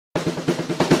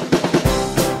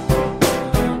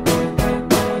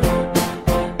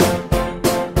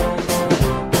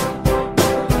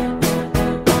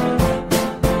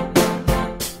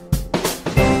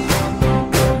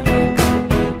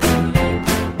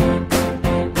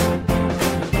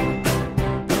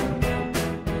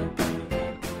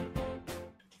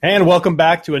And welcome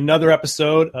back to another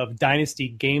episode of Dynasty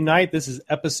Game Night. This is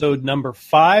episode number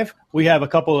 5. We have a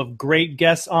couple of great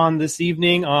guests on this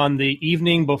evening, on the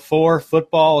evening before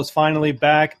football is finally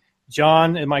back.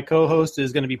 John, and my co-host,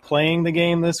 is going to be playing the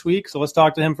game this week, so let's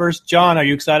talk to him first. John, are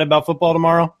you excited about football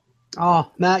tomorrow?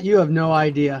 Oh, Matt, you have no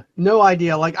idea. No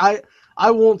idea. Like,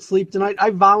 I won't sleep tonight. I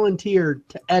volunteered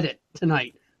to edit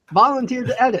tonight.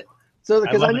 So,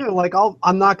 because I knew, like,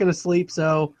 I'm not going to sleep,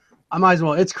 so I might as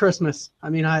well. It's Christmas. I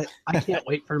mean, I can't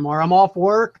wait for tomorrow. I'm off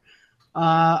work.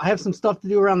 I have some stuff to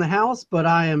do around the house, but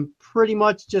I am pretty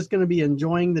much just going to be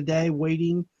enjoying the day,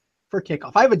 waiting for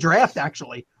kickoff. I have a draft,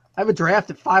 actually. I have a draft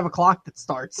at 5 o'clock that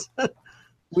starts.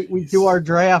 we do our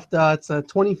draft. It's a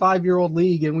 25-year-old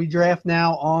league, and we draft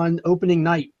now on opening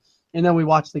night, and then we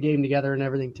watch the game together and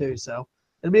everything too. So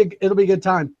it'll be a good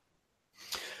time.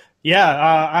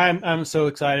 Yeah, I'm so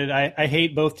excited. I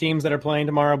hate both teams that are playing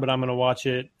tomorrow, but I'm going to watch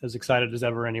it as excited as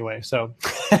ever anyway. So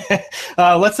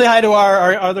let's say hi to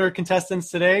our other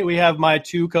contestants today. We have my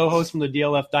two co-hosts from the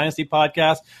DLF Dynasty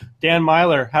podcast, Dan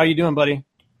Myler. How you doing, buddy?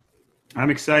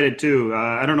 I'm excited too.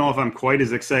 I don't know if I'm quite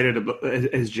as excited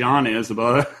as John is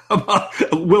about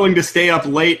willing to stay up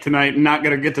late tonight and not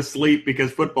going to get to sleep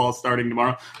because football's starting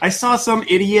tomorrow. I saw some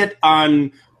idiot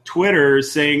on Twitter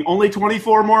saying only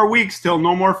 24 more weeks till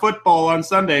no more football on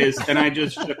Sundays, and I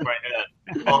just shook my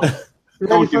head.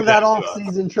 Ready for that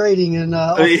off-season trading and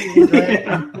off-season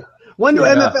draft. When do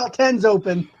NFL 10s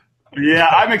open? Yeah,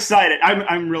 I'm excited.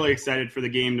 I'm really excited for the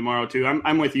game tomorrow too.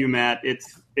 I'm with you, Matt.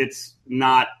 It's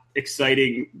not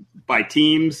exciting by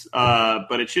teams,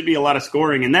 but it should be a lot of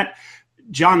scoring. And that,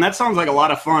 John, that sounds like a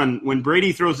lot of fun. When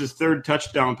Brady throws his third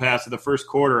touchdown pass of the first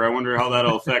quarter, I wonder how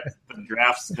that'll affect the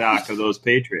draft stock of those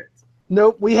Patriots.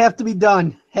 Nope, we have to be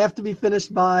done. Have to be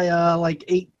finished by like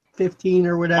 8:15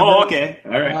 or whatever. Oh, okay.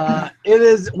 All right. It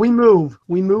is. We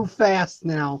move fast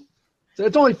now. So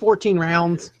it's only 14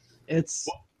 rounds. It's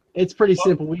pretty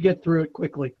simple. We get through it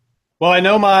quickly. Well, I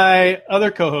know my other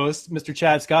co-host, Mr.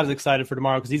 Chad Scott, is excited for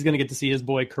tomorrow because he's going to get to see his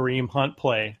boy Kareem Hunt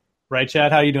play. Right,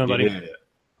 Chad? How you doing, buddy? Yeah.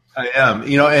 I am.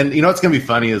 And what's going to be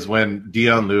funny is when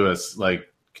Dion Lewis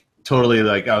totally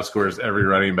outscores every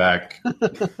running back.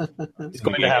 It's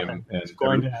going to happen. It's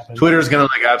going to happen. Twitter's going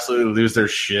to absolutely lose their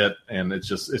shit, and it's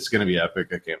going to be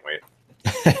epic. I can't wait.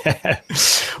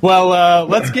 Well,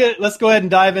 let's go ahead and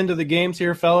dive into the games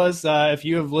here, fellas. If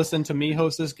you have listened to me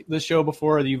host this show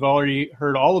before, you've already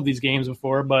heard all of these games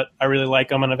before, but I really like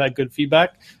them and I've had good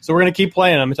feedback. So we're going to keep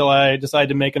playing them until I decide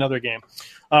to make another game.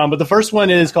 But the first one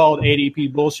is called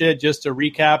ADP Bullshit. Just to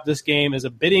recap, this game is a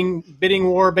bidding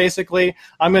war, basically.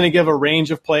 I'm going to give a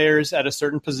range of players at a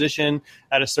certain position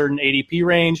at a certain ADP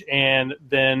range, and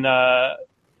then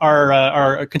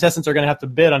our contestants are going to have to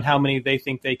bid on how many they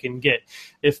think they can get.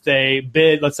 If they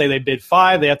bid, let's say they bid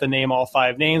 5, they have to name all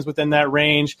 5 names within that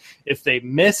range. If they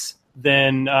miss,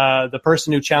 then the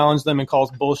person who challenged them and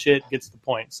calls bullshit gets the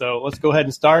point. So let's go ahead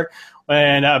and start.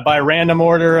 And by random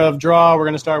order of draw, we're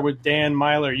going to start with Dan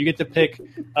Myler. You get to pick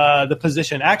the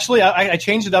position. Actually, I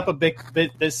changed it up a bit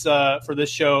this for this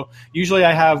show. Usually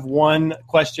I have one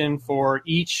question for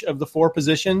each of the 4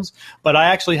 positions, but I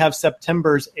actually have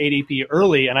September's ADP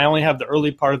early, and I only have the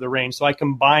early part of the range, so I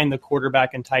combine the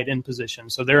quarterback and tight end position.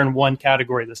 So they're in one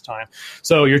category this time.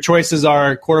 So your choices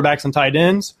are quarterbacks and tight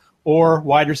ends, or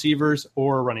wide receivers,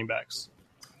 or running backs.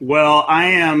 Well, I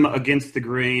am against the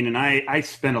grain, and I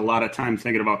spend a lot of time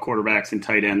thinking about quarterbacks and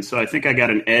tight ends, so I think I got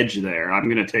an edge there. I'm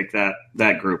going to take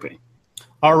that grouping.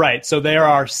 All right, so there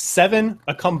are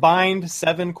a combined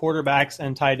 7 quarterbacks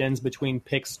and tight ends between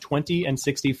picks 20 and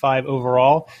 65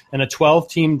 overall, and a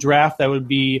 12-team draft that would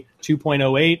be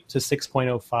 2.08 to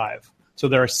 6.05. So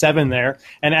there are 7 there.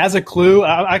 And as a clue,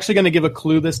 I'm actually going to give a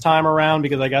clue this time around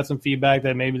because I got some feedback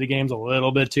that maybe the game's a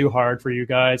little bit too hard for you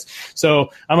guys. So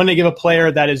I'm going to give a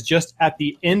player that is just at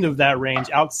the end of that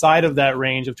range, outside of that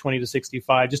range of 20 to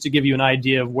 65, just to give you an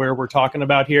idea of where we're talking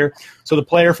about here. So the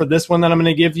player for this one that I'm going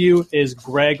to give you is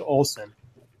Greg Olsen.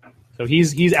 So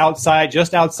he's just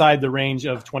outside the range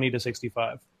of 20 to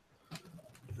 65.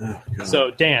 Oh,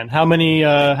 so Dan, how many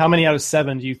out of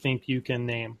 7 do you think you can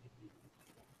name?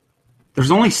 There's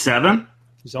only 7?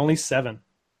 There's only 7.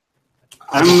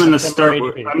 I'm going to start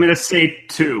with, I'm going to say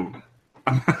 2.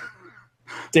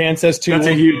 Dan says 2. That's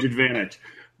a huge advantage.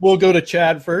 We'll go to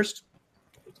Chad first.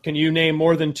 Can you name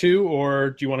more than 2, or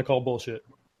do you want to call bullshit?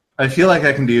 I feel like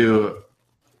I can do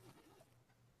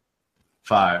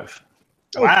 5.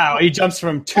 Wow, he jumps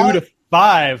from 2 to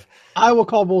 5. I will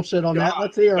call bullshit on that.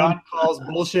 Let's hear him. God calls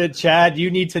bullshit. Chad,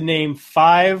 you need to name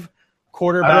 5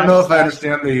 quarterbacks. I don't know if I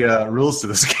understand the rules to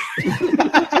this game.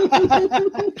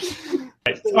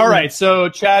 All right, so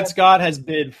Chad Scott has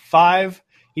bid 5.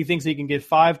 He thinks he can get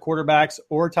 5 quarterbacks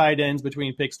or tight ends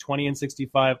between picks 20 and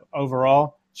 65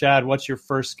 overall. Chad, what's your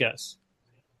first guess?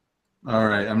 All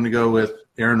right, I'm going to go with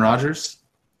Aaron Rodgers.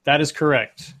 That is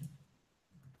correct.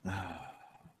 I'm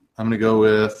going to go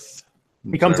with.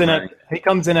 He comes in at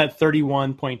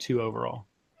 31.2 overall.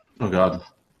 Oh God.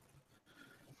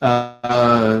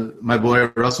 My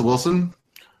boy Russell Wilson.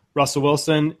 Russell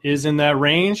Wilson is in that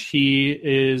range.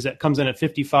 He comes in at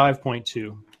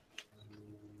 55.2.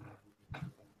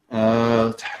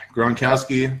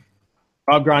 Gronkowski.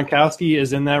 Rob Gronkowski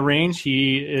is in that range.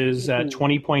 He is at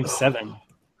 20.7.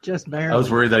 Just barely. I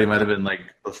was worried that he might have been like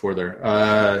before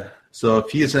there. So if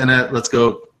he's in it, let's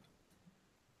go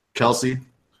Kelsey.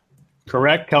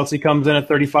 Correct. Kelsey comes in at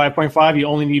 35.5. You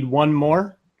only need one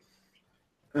more.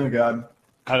 Oh God.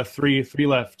 Out of three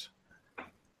left.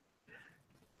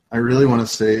 I really want to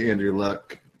say Andrew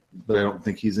Luck, but I don't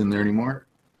think he's in there anymore.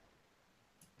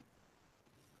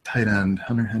 Tight end,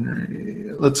 Hunter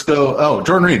Henry. Let's go. Oh,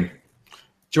 Jordan Reed.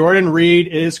 Jordan Reed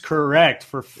is correct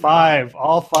for 5.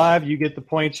 All 5, you get the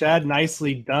point, Chad.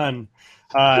 Nicely done.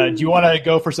 Do you want to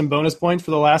go for some bonus points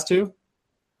for the last 2?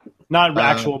 Not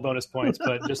actual bonus points,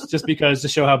 but just because to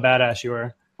show how badass you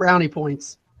are. Brownie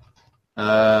points.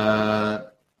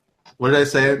 What did I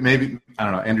say? Maybe, I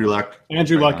don't know, Andrew Luck.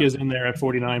 Andrew Luck is in there at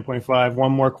 49.5.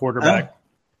 One more quarterback.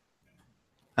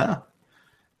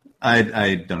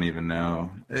 I don't even know.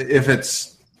 If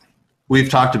it's – we've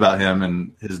talked about him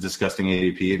and his disgusting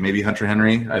ADP. Maybe Hunter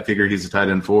Henry. I figure he's a tight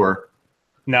end 4.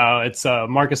 No, it's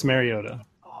Marcus Mariota.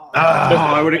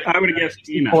 I would have guessed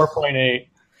 4.8.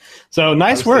 So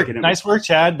nice work. Nice work,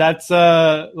 Chad. That's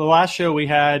the last show we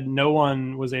had. No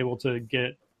one was able to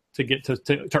get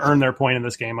to earn their point in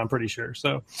this game, I'm pretty sure.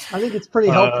 So I think it's pretty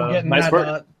helpful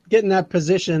getting that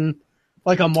position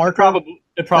like a marker.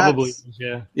 It probably is,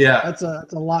 yeah. Yeah. That's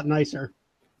a lot nicer.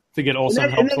 To get Olsen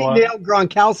and then he nailed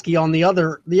Gronkowski on the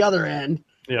other end.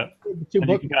 Yeah. And you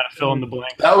can kind of fill in the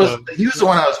blank. He was the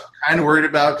one I was kind of worried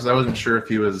about because I wasn't sure if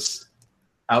he was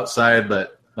outside,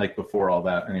 but like before all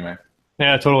that anyway.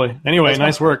 Yeah, totally. Anyway,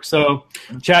 nice work. So,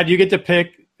 Chad, you get to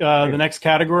pick the next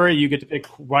category. You get to pick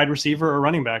wide receiver or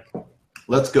running back.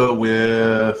 Let's go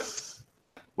with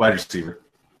wide receiver.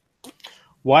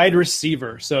 Wide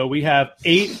receiver. So we have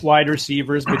 8 wide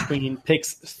receivers between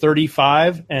picks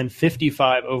 35 and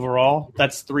 55 overall.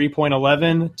 That's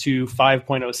 3.11 to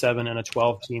 5.07 in a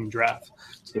 12-team draft.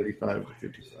 35 to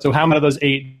 55. So how many of those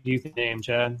 8 do you name,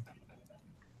 Chad?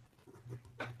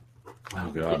 Oh,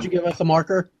 God. Did you give us a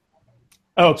marker?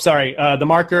 Oh, sorry. The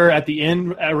marker at the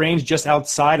end range, just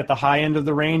outside at the high end of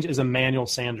the range, is Emmanuel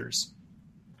Sanders.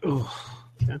 Ooh.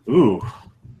 Okay. Ooh.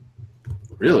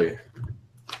 Really?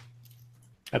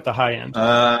 At the high end.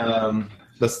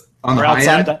 That's on the high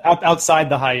end? Outside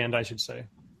the high end, I should say.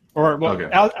 Or okay.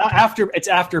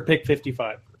 after pick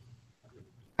 55.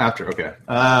 After, okay.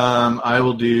 I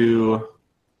will do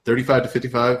 35 to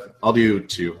 55. I'll do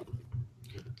 2.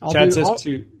 Chad says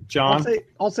 2. John?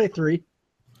 I'll say 3.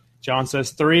 John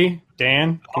says 3.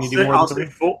 Dan, can you do more than 3?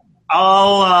 Say 4.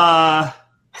 I'll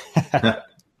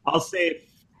say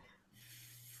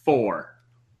 4.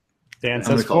 Dan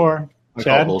says 4.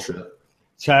 Chad? Bullshit.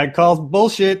 Chad calls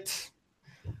bullshit.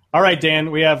 All right, Dan,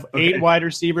 we have 8 wide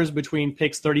receivers between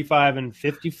picks 35 and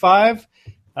 55.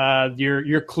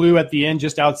 Your clue at the end,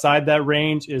 just outside that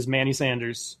range, is Manny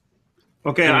Sanders.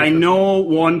 Okay, I know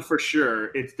one for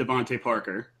sure. It's Devontae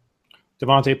Parker.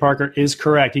 Devontae Parker is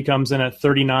correct. He comes in at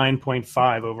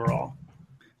 39.5 overall.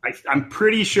 I'm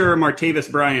pretty sure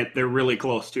Martavis Bryant, they're really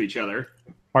close to each other.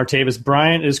 Martavis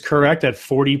Bryant is correct at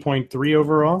 40.3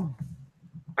 overall.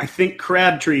 I think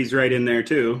Crabtree's right in there,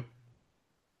 too.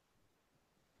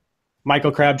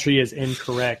 Michael Crabtree is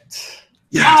incorrect.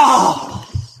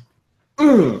 Yes!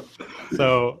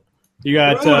 So you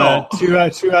got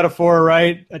 2 out of 4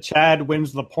 right. Chad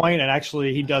wins the point, and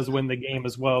actually he does win the game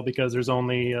as well because there's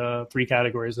only 3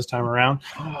 categories this time around.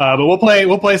 But we'll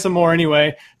play some more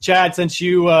anyway. Chad, since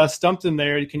you stumped him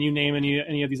there, can you name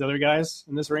any of these other guys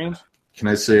in this range? Can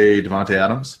I say Devontae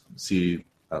Adams? See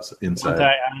inside.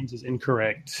 Devontae Adams is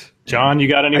incorrect. John, you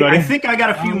got anybody? I think I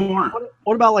got a few more.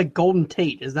 What about like Golden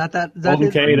Tate? Is that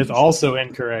Golden Tate is also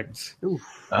incorrect.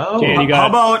 Oof. Oh, Dan, how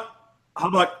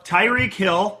about Tyreek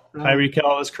Hill? Tyreek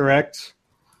Hill is correct.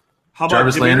 How about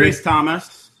Jarvis Landry? Demaryius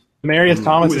Thomas? Demaryius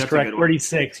Thomas is that's a correct. good one.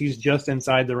 36. He's just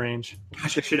inside the range.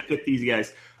 Gosh, I should have picked these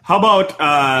guys. How about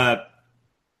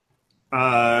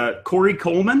Corey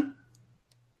Coleman?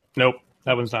 Nope,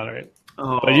 that one's not right.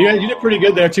 Oh. But you did pretty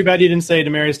good there. Too bad you didn't say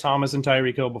Demaryius Thomas and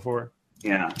Tyreek Hill before.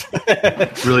 Yeah.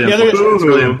 Really unfortunate. It's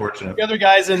really unfortunate. The other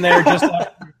guys in there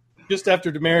Just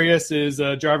after Demarius is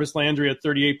Jarvis Landry at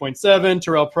 38.7.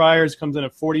 Terrell Pryor's comes in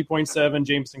at 40.7.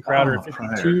 Jameson Crowder at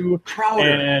 52.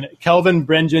 And Kelvin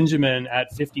Benjamin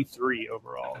at 53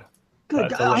 overall.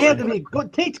 Good. I had to be.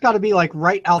 Good. Tate's got to be like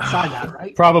right outside that,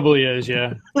 right? Probably is,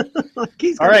 yeah. All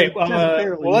right.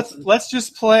 Well, let's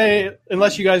just play.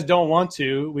 Unless you guys don't want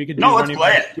to, we could do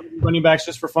running backs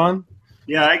just for fun.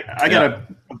 Yeah, I got to.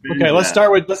 Okay, let's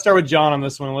start with John on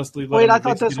this one. Wait, I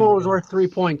thought this one was worth 3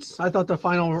 points. I thought the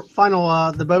final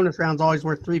the bonus round's always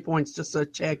worth 3 points just so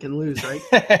Chad can lose, right?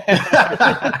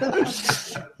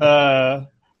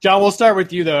 John, we'll start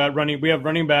with you, though. At running, we have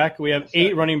running back. We have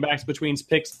 8 running backs between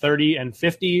picks 30 and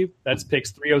 50. That's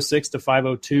picks 306 to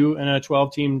 502 in a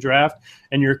 12-team draft.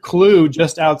 And your clue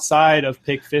just outside of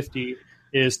pick 50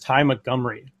 is Ty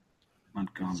Montgomery.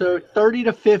 So 30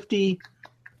 to 50.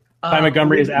 Ty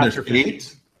Montgomery is after 50.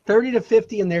 30 to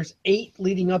 50, and there's 8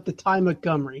 leading up to Ty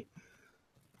Montgomery.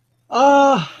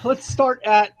 Let's start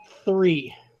at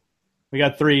 3. We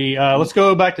got 3. Let's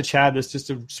go back to Chad just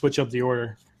to switch up the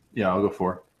order. Yeah, I'll go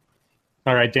 4.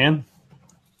 All right, Dan.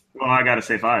 Well, I got to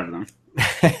say 5 then.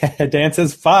 Dan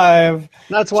says 5.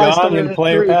 That's why John, I started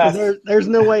at 3. There's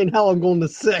no way in hell I'm going to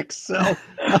 6. So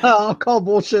I'll call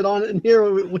bullshit on it. And here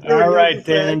all right,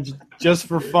 Dan. Just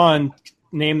for fun,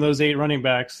 name those 8 running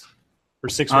backs or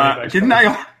 6 running backs. Didn't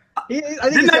I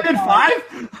get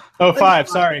 5? Oh, 5.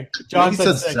 Sorry, John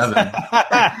said 6. 7.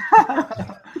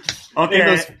 Okay, name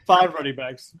those 5 running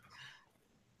backs.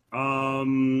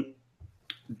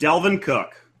 Delvin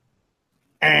Cook.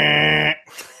 Are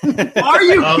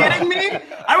you kidding me?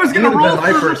 I was going to roll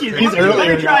through rookies.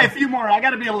 Let me try a few more. I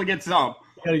got to be able to get some.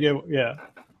 Yeah.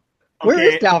 Where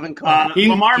is Dalvin Cook?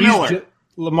 Lamar Miller.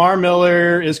 Lamar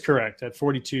Miller is correct at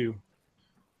 42.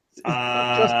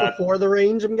 Just before the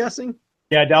range, I'm guessing?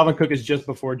 Yeah, Dalvin Cook is just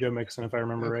before Joe Mixon, if I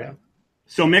remember right.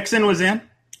 So Mixon was in?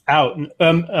 Out.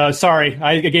 Sorry,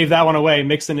 I gave that one away.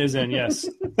 Mixon is in, yes.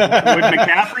 Would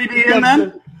McCaffrey be in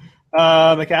then?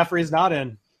 McCaffrey is not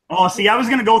in. Oh, see, I was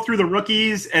going to go through the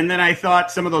rookies, and then I thought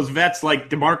some of those vets like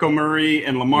DeMarco Murray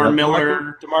and Lamar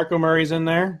Miller. DeMarco Murray's in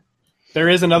there. There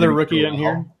is another rookie in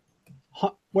here.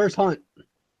 Where's Hunt?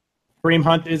 Kareem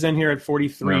Hunt is in here at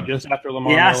 43, just after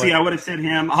Lamar Miller. See, I would have said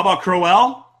him. How about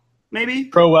Crowell, maybe?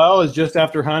 Crowell is just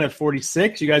after Hunt at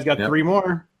 46. You guys got 3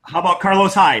 more. How about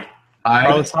Carlos Hyde?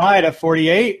 Carlos Hyde at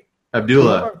 48.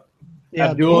 Abdullah.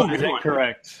 Yeah, Abdullah is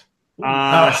incorrect.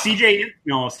 CJ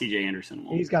Anderson.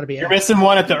 He's got to be. You're missing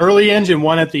one at the early end and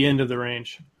one at the end of the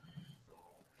range.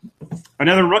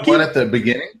 Another rookie? One at the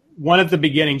beginning? One at the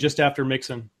beginning, just after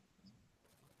Mixon.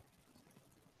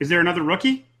 Is there another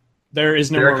rookie? There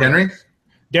is no Derrick Henry?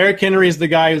 Derrick Henry is the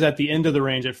guy who's at the end of the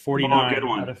range at 49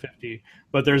 out of 50.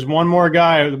 But there's one more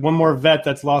guy, one more vet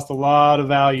that's lost a lot of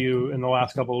value in the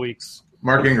last couple of weeks.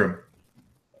 Mark Ingram.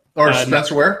 Or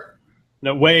Spencer Ware?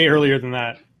 No, way earlier than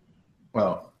that.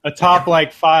 Well, a top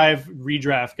 5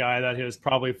 redraft guy that has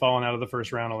probably fallen out of the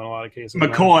first round in a lot of cases.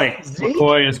 McCoy.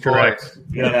 McCoy is correct.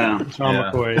 Yeah. Sean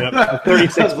McCoy. Yep.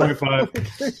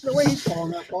 36.5. There's no way he's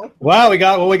falling that far. Wow, we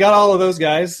got all of those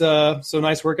guys. So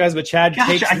nice work, guys. But Chad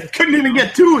takes. I couldn't even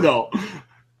get 2 though.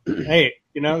 Hey,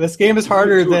 this game is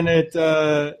harder than it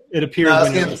appears. No,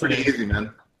 this game's pretty easy,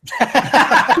 man.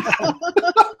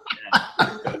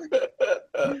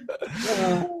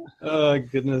 Oh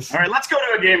goodness! All right, let's go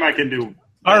to a game I can do.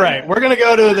 All right, we're going to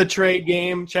go to the trade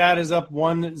game. Chad is up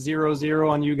 1-0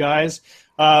 on you guys.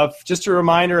 Just a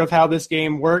reminder of how this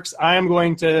game works. I am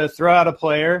going to throw out a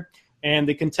player, and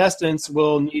the contestants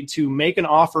will need to make an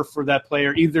offer for that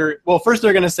player. First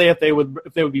they're going to say if they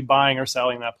would be buying or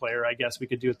selling that player. I guess we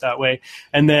could do it that way.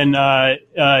 And then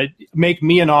make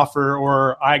me an offer,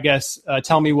 or I guess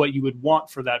tell me what you would want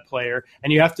for that player.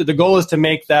 And the goal is to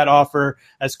make that offer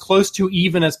as close to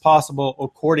even as possible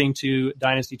according to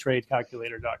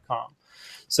dynastytradecalculator.com.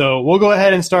 So we'll go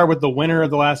ahead and start with the winner of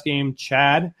the last game,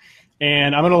 Chad.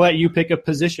 And I'm going to let you pick a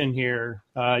position here.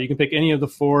 You can pick any of the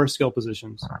 4 skill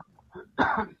positions.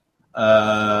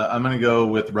 I'm going to go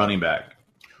with running back.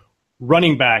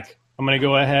 Running back. I'm going to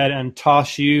go ahead and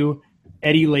toss you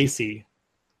Eddie Lacy.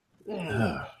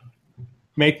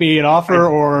 Make me an offer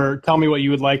or tell me what you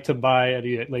would like to buy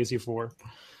Eddie Lacy for.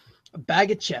 A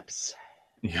bag of chips.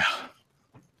 Yeah.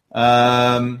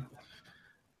 And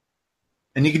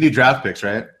you can do draft picks,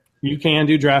 right? You can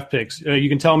do draft picks. You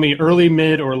can tell me early,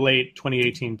 mid, or late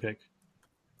 2018 pick.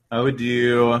 I would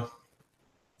do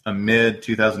a mid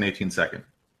 2018 second.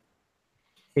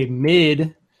 A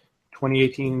mid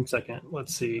 2018 second.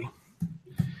 Let's see.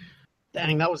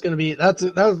 Dang, that was going to be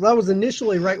that was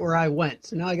initially right where I went.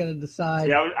 So now I got to decide.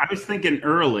 Yeah, I was thinking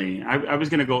early. I was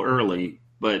going to go early,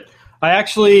 but I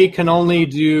actually can only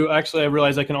do. Actually, I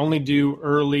realize I can only do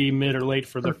early, mid, or late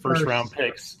for the first round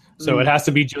picks. So it has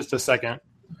to be just a second.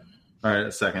 All right,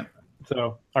 a second.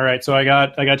 So all right. So I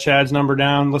got Chad's number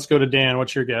down. Let's go to Dan.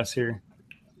 What's your guess here?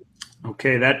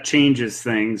 Okay, that changes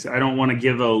things. I don't want to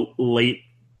give a late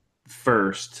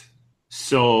first.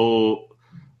 So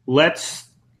let's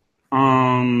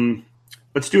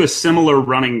do a similar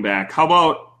running back. How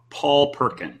about Paul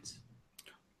Perkins?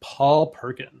 Paul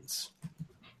Perkins.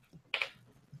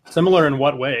 Similar in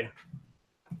what way?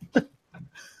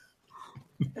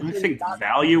 I think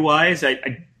value-wise,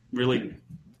 I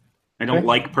don't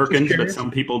like Perkins, but some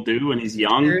people do, and he's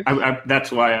young.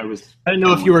 That's why I was. I didn't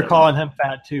know if you were calling him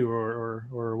fat too,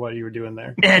 or what you were doing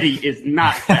there. Eddie is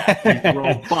not fat. He's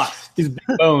robust. He's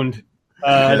big boned.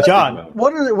 John,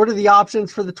 what are the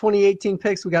options for the 2018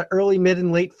 picks? We got early, mid,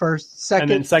 and late first,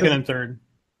 second, and then second and third.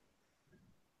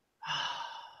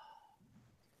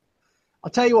 I'll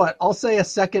tell you what. I'll say a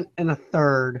second and a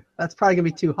third. That's probably gonna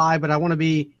be too high, but I want to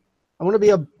be a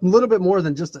little bit more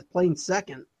than just a plain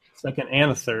second. Second and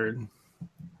a third. I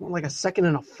want like a second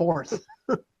and a fourth.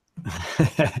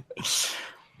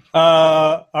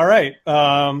 All right.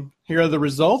 Here are the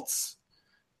results.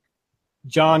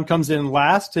 John comes in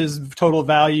last. His total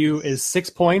value is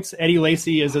 6 points. Eddie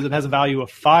Lacy has a value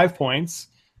of 5 points.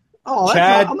 Oh,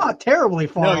 Chad, I'm not terribly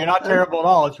far. No, you're not terrible at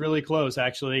all. It's really close,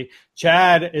 actually.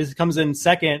 Chad comes in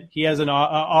second. He has an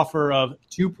offer of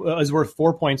is worth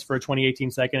 4 points for a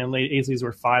 2018 second, and Lacy is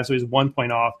worth 5, so he's 1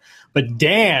 point off. But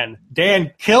Dan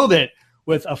killed it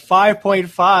with a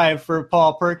 5.5 for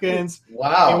Paul Perkins.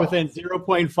 Wow. And within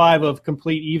 0.5 of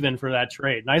complete even for that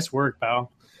trade. Nice work,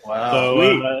 pal. Wow.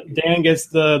 So Dan gets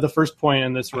the first point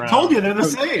in this round. I told you they're the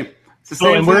same. It's the same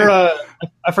Oh, and thing.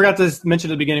 I forgot to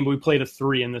mention at the beginning, but we played a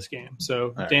 3 in this game.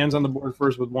 So right. Dan's on the board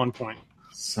first with 1 point.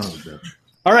 Son of a bitch.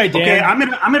 All right, Dan. Okay, I'm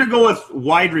gonna go with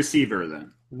wide receiver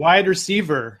then. Wide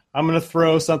receiver. I'm going to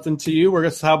throw something to you.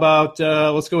 How about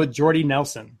let's go with Jordy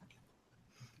Nelson.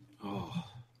 Oh,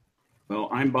 well,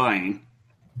 I'm buying.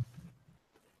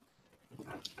 What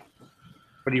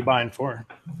are you buying for?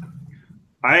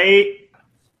 I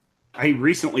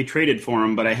recently traded for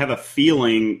him, but I have a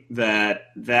feeling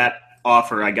that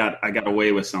offer I got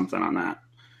away with something on that.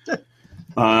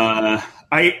 I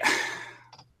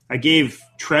gave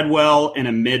Treadwell in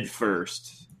a mid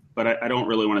first, but I don't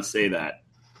really want to say that.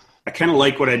 I kind of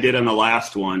like what I did on the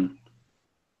last one,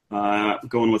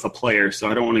 going with a player, so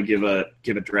I don't want to give a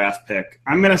draft pick.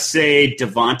 I'm going to say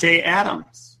Devontae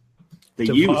Adams, the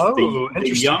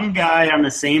young guy on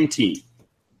the same team.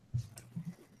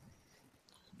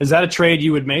 Is that a trade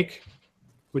you would make?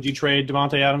 Would you trade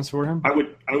Devontae Adams for him? I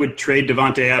would trade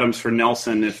Devontae Adams for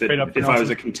Nelson if Nelson. I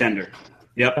was a contender.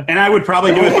 Yep, and I would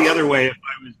probably do it the other way if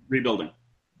I was rebuilding.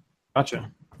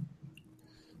 Gotcha.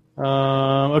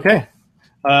 Okay.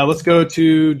 Let's go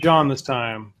to John this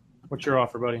time. What's your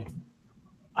offer, buddy?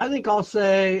 I think I'll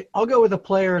go with a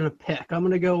player and a pick. I'm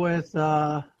going to go with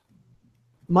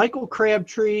Michael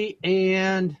Crabtree,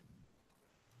 and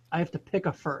I have to pick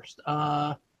a first.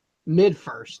 Mid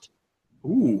first.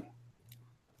 Ooh,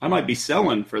 I might be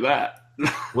selling for that.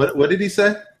 What did he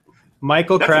say?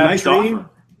 Michael That's a nice Crabtree offer.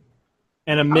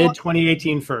 and a mid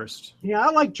 2018 first. Yeah, I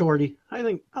like Jordy. I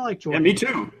like Jordy. Yeah, me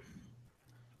too.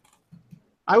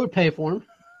 I would pay for him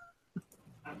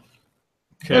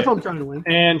Okay. if I'm trying to win.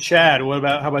 And Chad,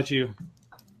 how about you?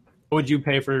 What would you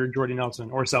pay for Jordy Nelson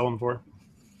or sell him for?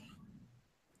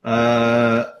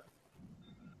 I'm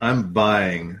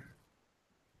buying.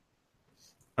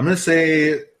 I'm going to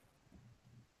say,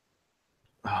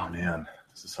 oh man,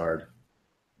 this is hard.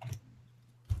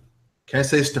 Can I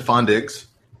say Stephon Diggs?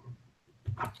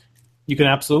 You can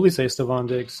absolutely say Stephon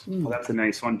Diggs. Well, that's a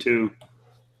nice one too.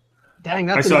 Dang,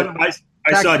 I that's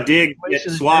saw Diggs get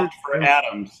situation swapped is for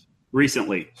Adams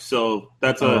recently, so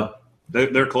that's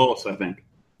they're close, I think.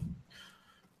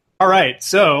 All right,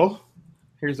 so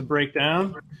here's the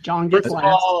breakdown. John gets First of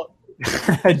last.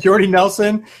 all, Jordy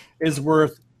Nelson is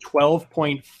worth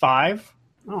 12.5.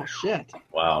 Oh shit!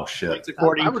 Wow, shit.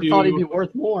 According I would have thought he'd be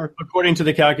worth more. according to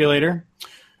the calculator.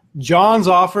 John's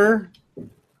offer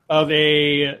of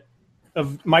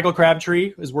Michael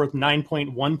Crabtree is worth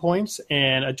 9.1 points,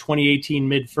 and a 2018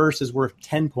 mid first is worth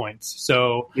 10 points.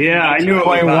 So Yeah, I knew it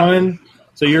was 2.1.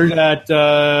 So you're at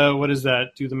what is that?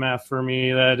 Do the math for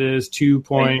me. That is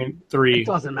 2.3. It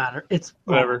doesn't matter. It's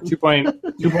Whatever. 2 point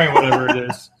whatever it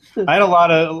is. I had a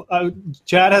lot of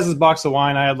Chad has his box of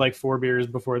wine. I had like 4 beers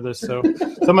before this, so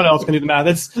someone else can do the math.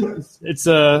 It's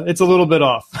a little bit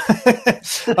off.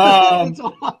 It's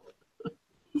off.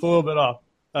 It's a little bit off.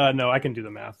 No, I can do the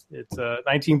math. It's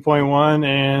 19.1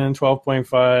 and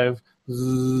 12.5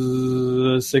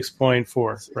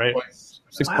 6.4, right?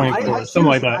 6.4, I something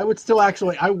like that.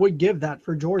 I would give that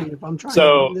for Jordy if I'm trying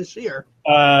So, to win this year.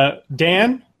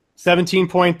 Dan,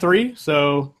 17.3,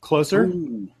 so closer.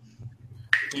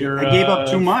 I gave up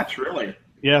too much, really.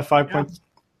 Yeah, 5 points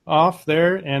off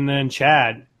there. And then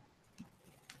Chad,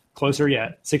 closer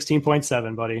yet,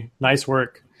 16.7, buddy. Nice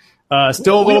work.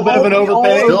 Still a little bit of an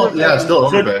overpay. Still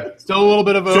overpay. Still a little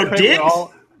bit of So overpay. Diggs,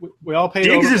 we all paid.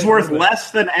 Diggs is overpay worth a little bit.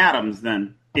 less than Adams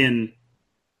then in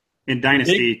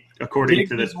Dynasty, according Diggs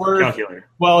to the is worth- calculator.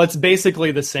 Well, it's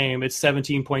basically the same. It's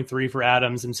 17.3 for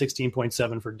Adams and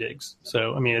 16.7 for Diggs.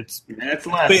 So, I mean, it's That's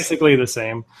less. basically the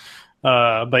same.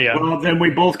 But yeah. Well, then we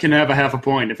both can have a half a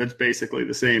point if it's basically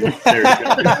the same. There you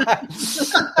go.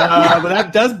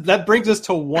 But that brings us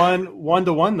to one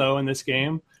to one though in this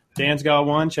game. Dan's got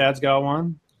one, Chad's got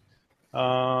one.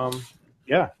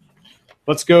 Yeah.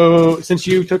 Let's go. Since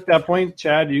you took that point,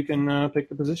 Chad, you can pick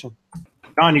the position.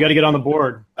 Don, you got to get on the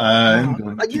board. I'm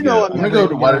gonna never go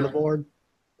to on wide. the board.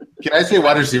 Can I say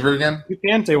wide receiver again? You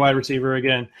can say wide receiver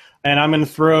again, and I'm going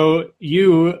to throw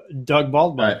you Doug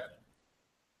Baldwin. All right.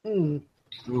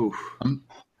 Ooh. I'm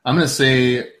going to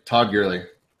say Todd Gurley.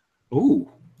 Ooh.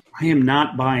 I am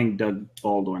not buying Doug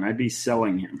Baldwin. I'd be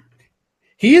selling him.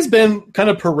 He has been kind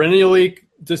of perennially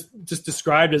just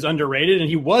described as underrated, and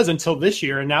he was until this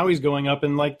year, and now he's going up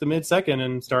in like the mid-second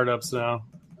in startups. So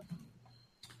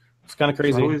it's kind of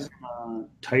crazy. Always,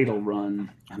 title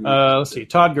run. Let's see.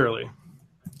 Todd Gurley.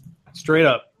 Straight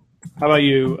up. How about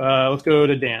you? Let's go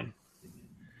to Dan.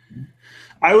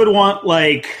 I would want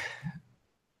like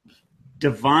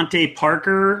Devontae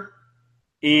Parker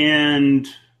and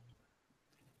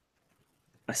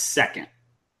a second.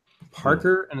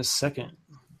 Parker and a second.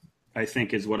 I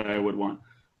think is what I would want.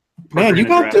 Man,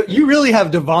 Parker you really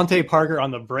have Devontae Parker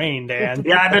on the brain, Dan.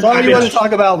 Yeah, That's all you want to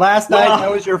talk about last night. That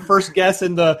was your first guess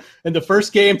in the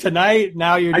first game tonight.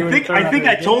 Now you're doing. I think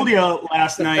I told you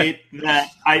last night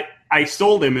that I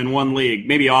sold him in one league,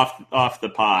 maybe off the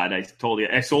pod. I told you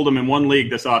I sold him in one league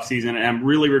this offseason, and I'm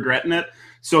really regretting it.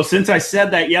 So since I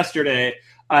said that yesterday,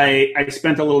 I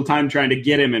spent a little time trying to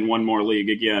get him in one more league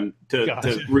again to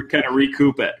kind of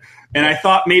recoup it. And I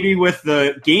thought maybe with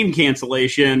the game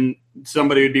cancellation,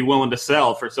 somebody would be willing to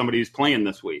sell for somebody who's playing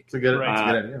this week. It's a good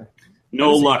idea.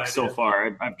 No luck so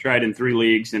far. I've tried in 3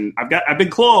 leagues, and I've been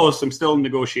close. I'm still in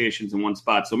negotiations in one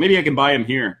spot, so maybe I can buy him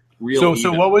here. So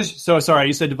what was sorry?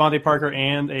 You said Devontae Parker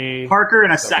and a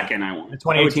second. I want a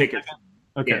 2018 second.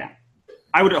 Okay. Yeah.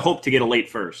 I would hope to get a late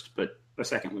first, but a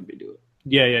second would be do it.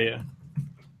 Yeah.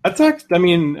 That's I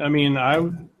mean,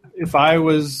 if I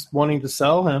was wanting to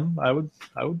sell him, I would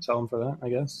sell him for that, I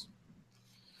guess.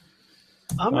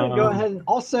 I'm going to go ahead and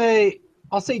I'll say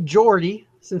Jordy,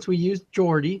 since we used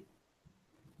Jordy,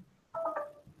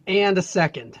 and a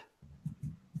second.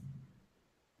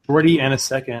 Jordy and a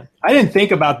second. I didn't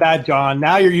think about that, John.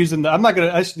 Now you're using I'm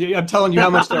telling you how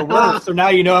much they're worth, so now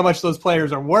you know how much those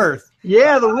players are worth.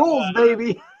 Yeah, the rules,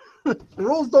 baby. The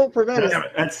rules don't prevent it.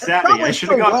 That's savvy. I should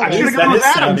have gone with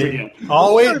Adams again.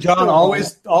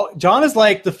 John is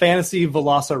like the fantasy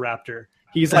velociraptor.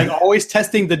 He's like always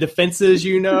testing the defenses,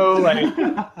 Like,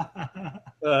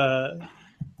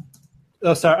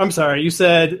 I'm sorry. You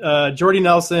said Jordy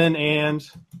Nelson and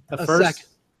a first,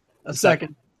 a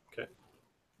second. Okay.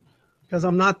 Because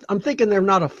I'm thinking they're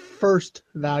not a first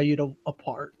valued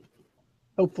apart.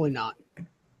 Hopefully not.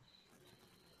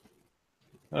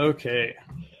 Okay.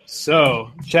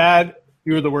 So, Chad,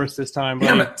 you were the worst this time.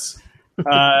 Damn it.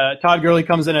 Todd Gurley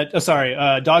comes in at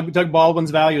Doug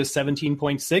Baldwin's value is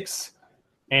 17.6,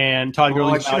 and Todd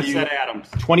Gurley's value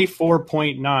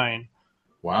 24.9.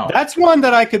 Wow, that's one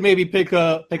that I could maybe pick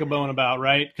a bone about,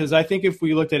 right? Because I think if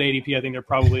we looked at ADP, I think they're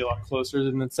probably a lot closer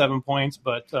than 7 points.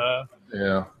 But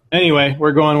yeah. Anyway,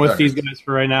 we're going with these guys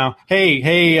for right now. Hey,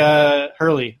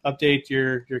 Hurley, update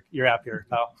your app here,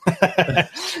 pal.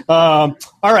 All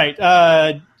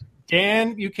right.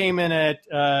 Dan, you came in at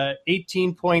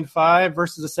 18.5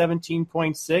 versus a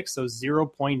 17.6, so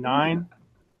 0.9.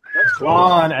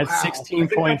 John at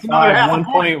 16.5,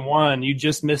 1.1. You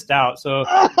just missed out. So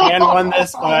Dan won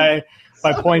this by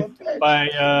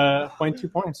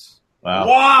 0.2 points.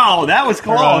 Wow, that was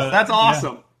close. That's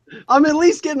awesome. Yeah. I'm at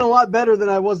least getting a lot better than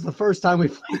I was the first time we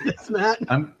played this, Matt.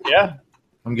 I'm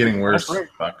getting worse. Right.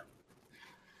 Fuck.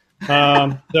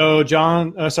 So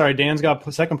Dan's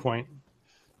got second point.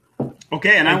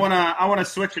 Okay, and I wanna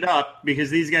switch it up because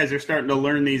these guys are starting to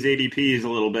learn these ADPs a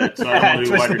little bit. So I want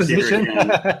to do wide receiver again.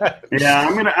 Yeah,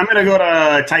 I'm gonna go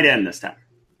to tight end this time.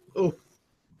 Oh,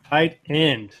 tight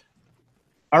end.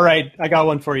 All right, I got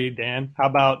one for you, Dan. How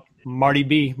about Marty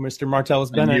B, Mr.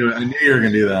 Martellus I Bennett. knew you were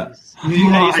going to do that.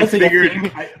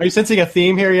 Are you sensing a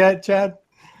theme here yet, Chad?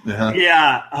 Yeah.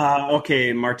 Yeah.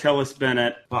 Okay. Martellus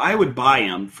Bennett. Well, I would buy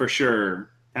him for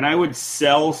sure, and I would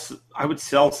sell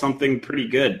something pretty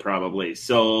good probably.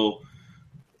 So,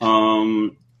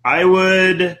 I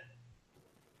would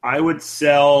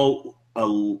sell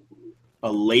a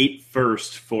late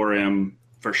first for him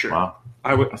for sure. Wow.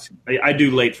 I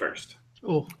do late first.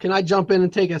 Oh, can I jump in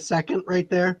and take a second right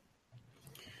there?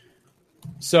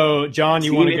 So, John,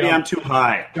 you want to go? Maybe I'm too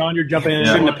high. John, you're jumping in.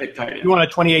 Shouldn't have picked tight end. You want a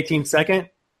 2018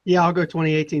 second? Yeah, I'll go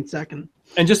 2018 second.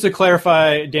 And just to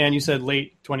clarify, Dan, you said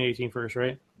late 2018 first,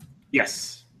 right?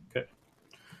 Yes. Okay.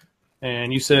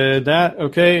 And you said that.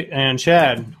 Okay. And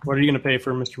Chad, what are you going to pay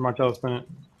for Mr. Martellus Bennett?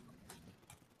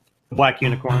 The black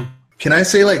unicorn. Can I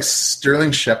say like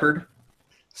Sterling Shepard?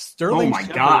 Sterling. Oh my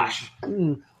Shepard. gosh.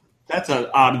 Mm, That's an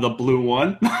out of the blue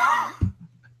one.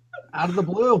 out of the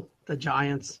blue, the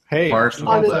Giants. Hey,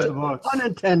 Arsenal. outside the box.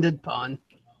 Unintended pun.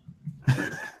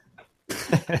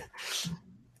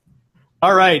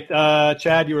 All right,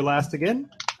 Chad, you were last again.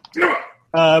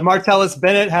 Martellus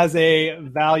Bennett has a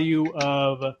value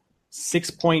of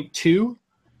 6.2,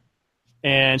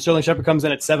 and Sterling Shepard comes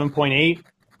in at 7.8.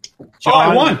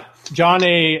 I won. John,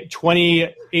 a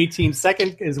 2018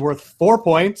 second is worth 4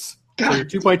 points, so you're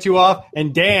 2.2 off.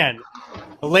 And Dan,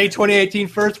 the late 2018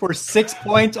 first were 6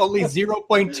 points, only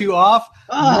 0.2 off.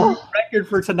 Oh. Record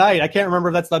for tonight. I can't remember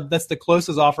if that's the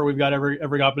closest offer we've got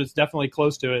ever got, but it's definitely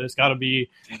close to it. It's got to be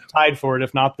tied for it,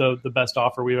 if not the best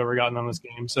offer we've ever gotten on this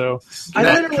game. So I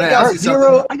literally got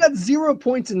zero. I got 0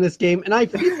 points in this game, and I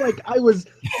feel like I was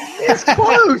this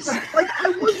close. Like I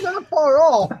was not far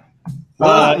off.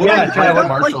 Brandon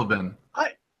Marshall been?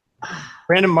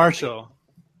 Brandon Marshall.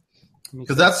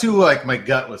 Because that's who like my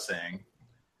gut was saying.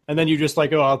 And then you just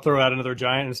like, I'll throw out another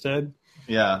giant instead.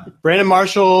 Yeah. Brandon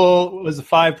Marshall was a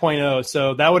 5.0,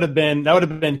 so that would have been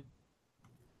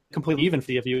completely even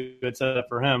fee if you had set up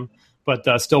for him, but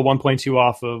still 1.2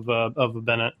 off of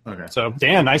Bennett. Okay. So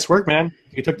Dan, nice work, man.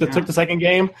 You took the second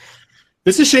game.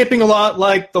 This is shaping a lot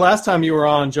like the last time you were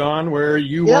on, John, where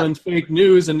you won fake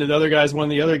news and the other guys won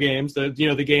the other games. The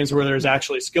games where there's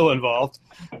actually skill involved.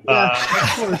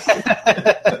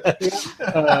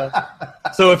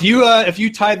 So if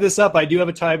you tied this up, I do have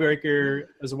a tiebreaker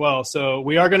as well. So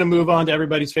we are going to move on to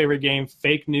everybody's favorite game,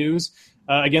 fake news.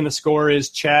 Again, the score is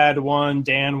Chad 1,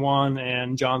 Dan 1,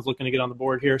 and John's looking to get on the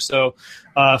board here. So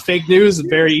fake news, a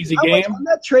very easy game. On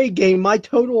that trade game, my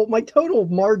total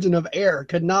margin of error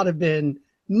could not have been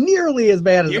nearly as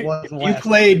bad as it was. You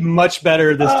played much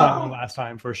better this time than last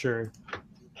time, for sure.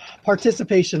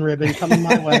 Participation ribbon coming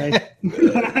my way.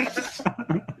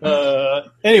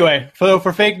 Anyway,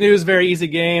 for fake news, very easy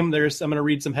game. I'm going to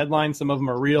read some headlines. Some of them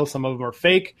are real, some of them are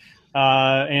fake.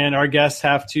 And our guests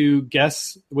have to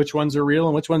guess which ones are real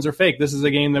and which ones are fake. This is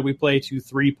a game that we play to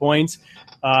 3 points.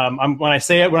 When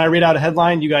I read out a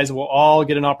headline, you guys will all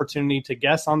get an opportunity to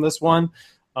guess on this one.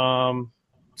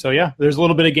 So yeah, there's a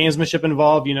little bit of gamesmanship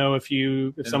involved.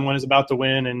 If someone is about to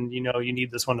win and you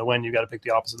need this one to win, you got to pick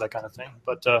the opposite, that kind of thing.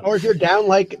 But or if you're down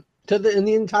in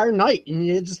the entire night and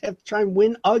you just have to try and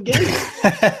win again.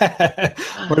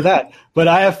 Or that. But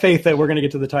I have faith that we're going to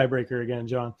get to the tiebreaker again,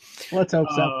 John. Let's hope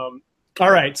so. All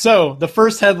right. So the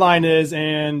first headline is,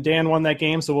 and Dan won that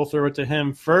game, so we'll throw it to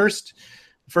him first.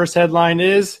 The first headline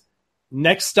is,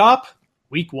 next stop,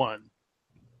 week 1.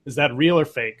 Is that real or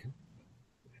fake?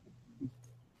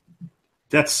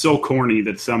 That's so corny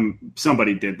that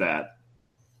somebody did that.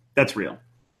 That's real.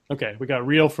 Okay. We got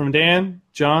real from Dan.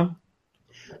 John?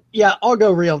 Yeah, I'll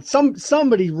go real.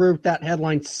 Somebody wrote that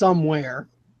headline somewhere.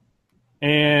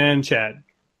 And Chad.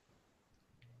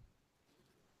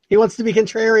 He wants to be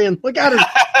contrarian. Look at him.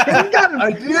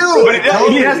 I do. But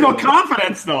he has no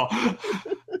confidence, though.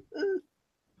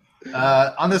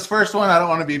 On this first one, I don't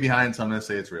want to be behind, so I'm going to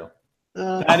say it's real.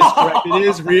 That is correct. It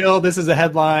is real. This is a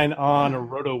headline on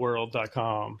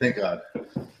rotoworld.com. Thank God.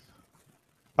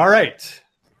 All right.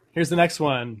 Here's the next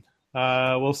one.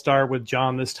 We'll start with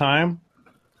John this time.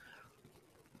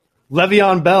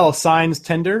 Le'Veon Bell signs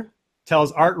tender,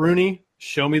 tells Art Rooney,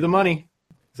 show me the money.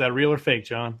 Is that real or fake,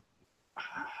 John?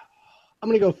 I'm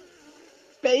going to go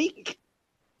fake.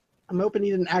 I'm hoping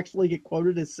he didn't actually get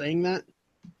quoted as saying that.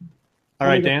 All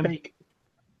right, Dan. Fake.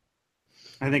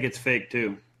 I think it's fake,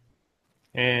 too.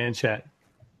 And Chad.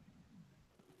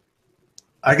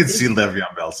 I could see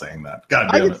Le'Veon Bell saying that. God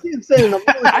I damn can it. see him saying it.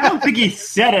 I don't think he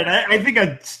said it. I think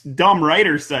a dumb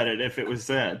writer said it if it was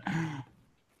said.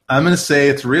 I'm going to say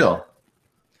it's real.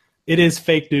 It is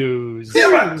fake news.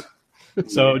 Damn it.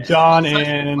 So John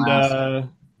and Dan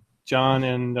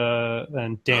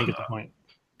get the point.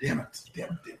 Damn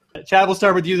it. Chad, we'll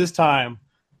start with you this time.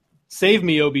 Save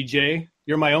me, OBJ.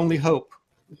 You're my only hope.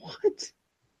 What?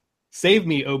 Save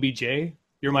me, OBJ.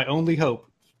 You're my only hope.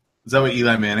 Is that what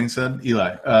Eli Manning said?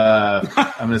 Eli.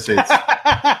 I'm going to say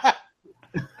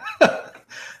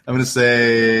I'm going to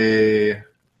say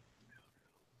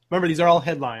Remember, these are all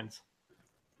headlines.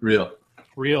 real.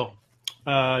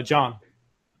 John.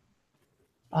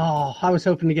 Oh, I was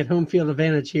hoping to get home field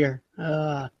advantage here.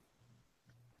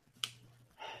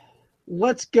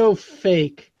 Let's go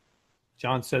fake.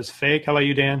 John says fake. How about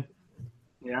you, Dan?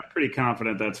 Yeah, I'm pretty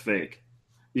confident that's fake.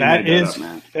 You That made is up,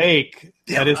 man. fake.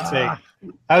 That is fake.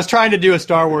 I was trying to do a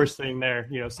Star Wars thing there.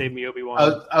 Save me,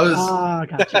 Obi-Wan. I was.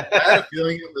 Gotcha. I had a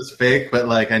feeling it was fake, but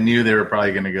I knew they were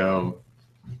probably going to go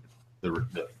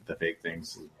the fake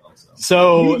things.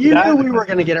 So you knew we were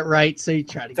going to get it right, so you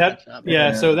tried to catch up.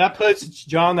 Yeah, so that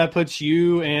puts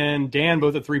you and Dan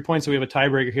both at 3 points, so we have a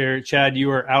tiebreaker here. Chad,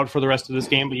 you are out for the rest of this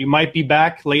game, but you might be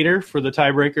back later for the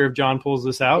tiebreaker if John pulls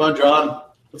this out. Come on, John.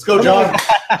 Let's go, John.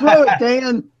 Throw it,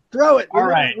 Dan. Throw it. All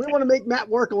right. We want to make Matt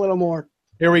work a little more.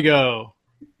 Here we go.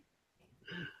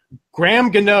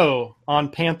 Graham Gano on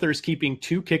Panthers keeping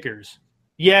 2 kickers.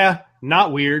 Yeah,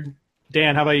 not weird.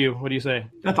 Dan, how about you? What do you say?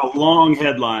 That's a long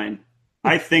headline.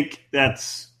 I think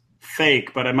that's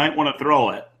fake, but I might want to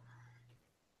throw it.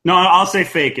 No, I'll say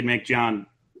fake and make John.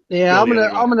 Yeah, I'm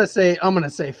gonna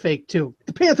say fake too.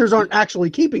 The Panthers aren't actually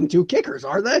keeping 2 kickers,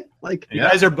 are they? You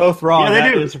guys are both wrong. Yeah, they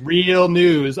That do. is real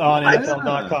news on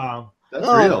NFL.com. That's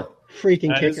real. Freaking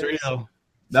That kickers. is real.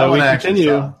 That So one we actually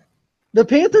continue. saw. The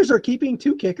Panthers are keeping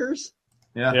 2 kickers?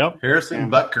 Yeah. Yep.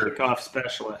 Harrison Butker. Kickoff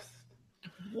specialist.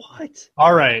 What?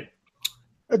 All right.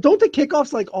 Don't the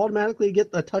kickoffs automatically get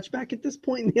the touchback at this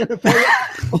point in the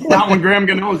NFL? Not when Graham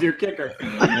Gano is your kicker.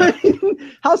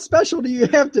 How special do you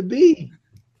have to be?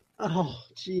 Oh,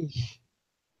 geez.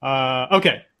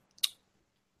 Okay.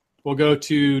 We'll go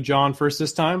to John first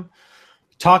this time.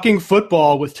 Talking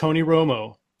football with Tony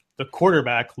Romo. The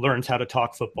quarterback learns how to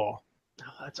talk football.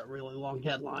 Oh, that's a really long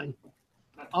headline.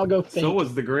 I'll go fake. So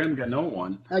was the Graham Gano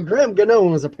one. Graham Gano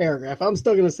was a paragraph. I'm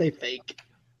still going to say fake.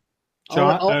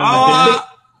 John,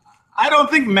 I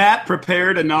don't think Matt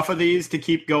prepared enough of these to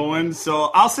keep going, so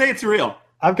I'll say it's real.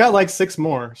 I've got 6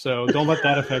 more, so don't let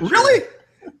that affect you. Really?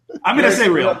 I'm going to say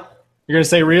real. You're going to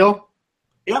say real?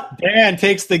 Yep. Dan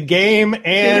takes the game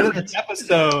and the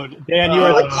episode. Dan, you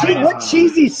are what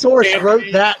cheesy source wrote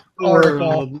that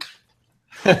article?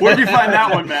 Where'd you find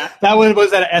that one, Matt? That one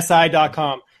was at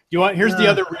si.com. Here's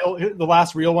the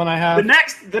last real one I have.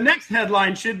 The next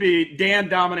headline should be Dan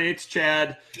dominates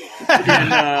Chad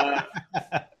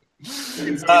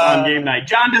on game night.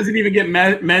 John doesn't even get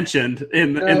mentioned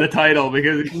in the title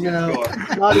because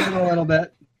Not even a little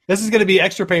bit. This is going to be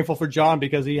extra painful for John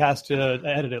because he has to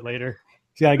edit it later.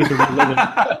 He's got to get to relive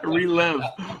it. Relive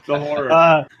the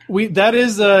horror. That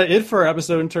is it for our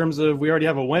episode in terms of we already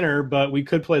have a winner, but we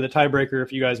could play the tiebreaker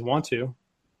if you guys want to.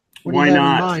 Why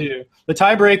not? The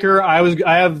tiebreaker,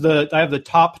 I have the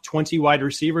top 20 wide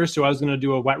receivers, so I was going to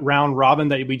do a round robin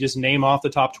that we just name off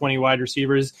the top 20 wide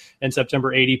receivers in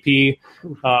September ADP,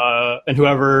 and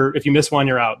whoever, if you miss one,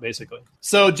 you're out, basically.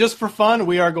 So just for fun,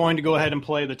 we are going to go ahead and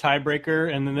play the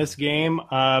tiebreaker, and in this game,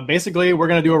 basically, we're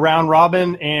going to do a round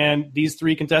robin, and these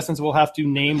 3 contestants will have to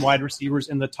name wide receivers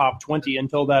in the top 20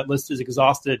 until that list is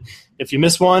exhausted. If you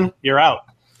miss one, you're out.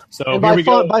 So and here we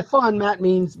go. By fun, Matt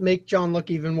means make John look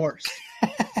even worse.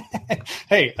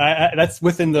 Hey, that's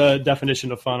within the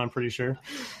definition of fun, I'm pretty sure.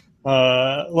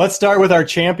 Let's start with our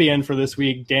champion for this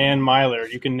week, Dan Myler.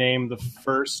 You can name the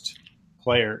first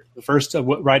player, the first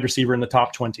wide receiver in the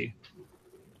top 20.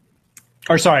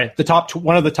 Or sorry,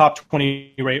 one of the top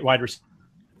 20 wide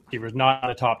receivers, not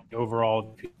the top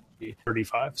overall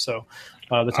 35. So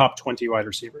the top 20 wide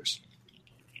receivers.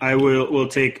 I will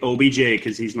take OBJ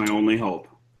because he's my only hope.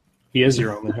 He is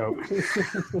your only hope.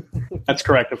 That's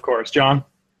correct, of course. John?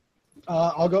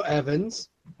 I'll go Evans.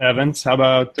 Evans. How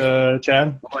about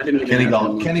Chad? Kenny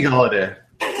Galladay.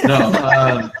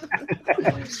 No.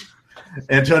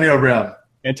 Antonio Brown.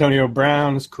 Antonio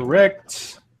Brown is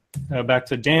correct. Back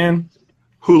to Dan.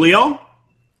 Julio.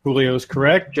 Julio is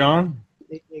correct. John?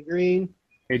 AJ Green.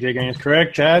 AJ Green is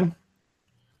correct. Chad?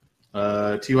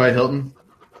 T.Y. Hilton.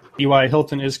 T.Y.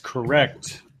 Hilton is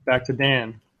correct. Back to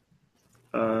Dan.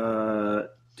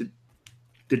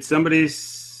 Did somebody?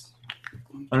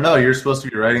 I don't know. You're supposed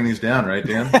to be writing these down, right,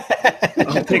 Dan?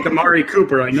 I'll take Amari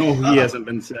Cooper. I know he hasn't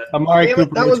been said. Amari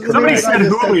Cooper. That was Somebody said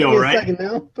Julio, right?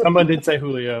 Someone did say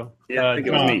Julio. Yeah, I think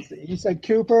it was me. You said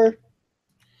Cooper.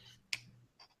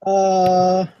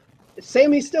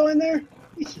 Sammy's still in there?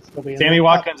 He should still be in Sammy there.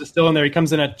 Watkins is still in there. He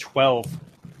comes in at 12.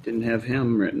 Didn't have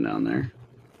him written down there.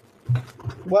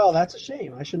 Well, that's a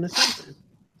shame. I shouldn't have said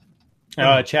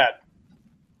that. Chad.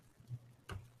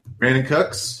 Brandon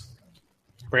Cooks.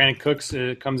 Brandon Cooks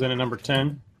comes in at number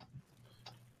 10.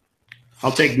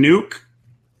 I'll take Nuke.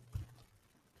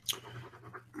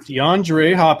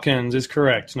 DeAndre Hopkins is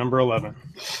correct, number 11.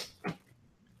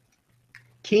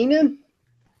 Keenan?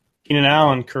 Keenan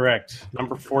Allen, correct,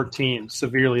 number 14,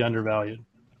 severely undervalued.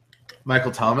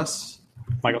 Michael Thomas.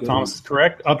 Michael Thomas is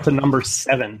correct, up to number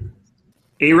 7.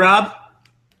 A-Rob?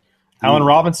 Allen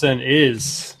Robinson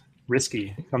is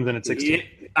risky, comes in at 16.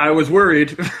 I was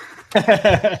worried.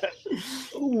 It's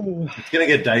going to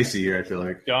get dicey here, I feel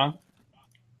like. John?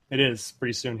 It is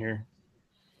pretty soon here.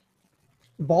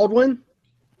 Baldwin?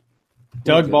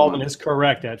 Doug Baldwin is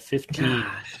correct at 15.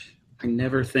 Gosh, I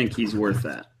never think he's worth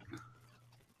that.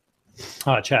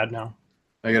 Chad now.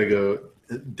 I got to go.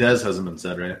 Dez hasn't been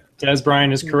said, right? Des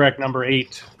Bryant is correct, number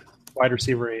 8. Wide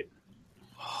receiver 8.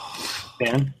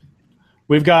 Dan?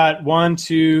 We've got 1,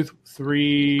 2,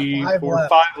 3, 4,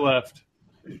 5 left.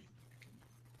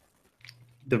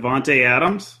 Devontae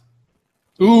Adams?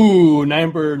 Ooh,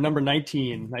 number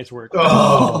 19. Nice work.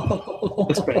 Oh.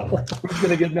 Who's going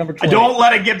to get number 20? Don't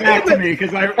let it get back to me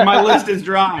because my list is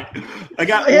dry. I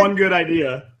got one good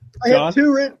idea. I had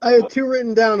two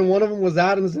written down, and one of them was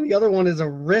Adams, and the other one is a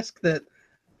risk that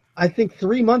I think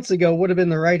 3 months ago would have been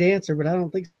the right answer, but I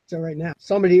don't think so right now.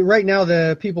 Right now,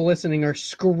 the people listening are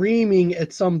screaming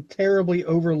at some terribly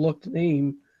overlooked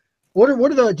name. What are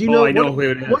the? Do you know? I know who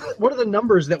it is. What are the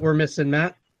numbers that we're missing,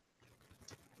 Matt?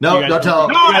 No, don't tell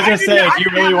him. I was going to say, do you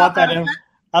really want that info?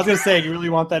 I was going to say, do you really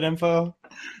want that info?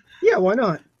 Yeah, why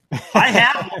not? I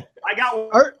have. I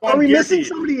got one. Are we missing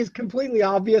somebody who's completely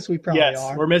obvious? We probably are.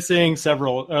 Yes, we're missing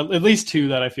several, at least 2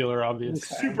 that I feel are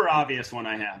obvious. Okay. Super obvious one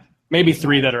I have. Maybe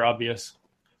 3 that are obvious.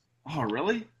 Oh,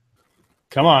 really?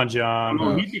 Come on, John.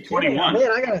 Oh, he'd be 21.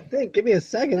 Man, I got to think. Give me a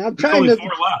second. I'm There's trying only to. 4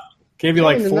 left. Gave you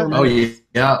like Trying to 4 not- Oh, minutes.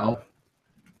 yeah. Oh.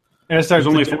 And it starts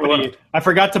There's only the 4 Jeopardy. left. I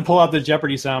forgot to pull out the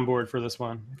Jeopardy soundboard for this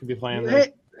one. I could be playing that.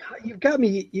 Hey, you've got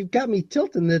me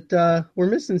tilting that we're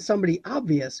missing somebody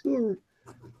obvious. Who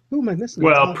am I missing?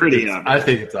 Well, pretty obvious. I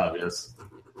think it's obvious.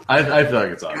 I feel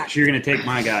like it's obvious. Gosh, you're going to take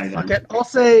my guy then. Okay, I'll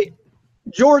say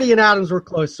Jordy and Adams were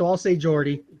close, so I'll say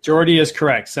Jordy. Jordy is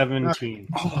correct, 17.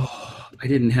 Oh, I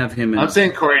didn't have him in. I'm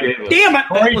saying Corey Davis. Damn it!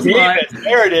 Corey That was mine. Davis.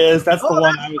 There it is. That's the Oh,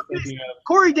 one I was thinking of.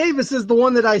 Corey Davis is the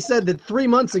one that I said that 3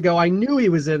 months ago I knew he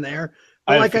was in there.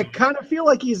 But I kind of feel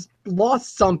like he's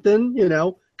lost something,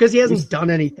 because he hasn't done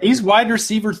anything. He's wide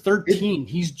receiver 13.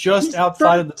 He's just He's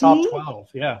outside of the top 13? 12.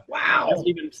 Yeah. Wow. Hasn't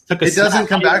even took a It doesn't snap.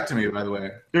 come back to me, by the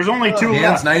way. There's only 2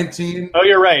 Dan's left. 19. Oh,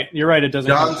 you're right. You're right. It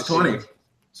doesn't. come John's back to you. 20.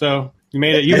 So you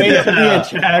made it. You made it to the end, I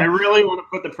Chad. really want to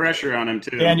put the pressure on him,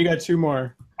 too. Dan, you got 2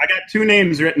 more. I got 2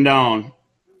 names written down.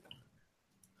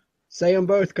 Say them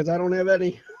both because I don't have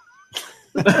any.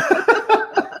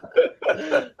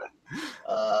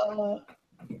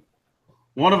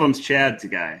 One of them's Chad's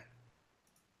guy.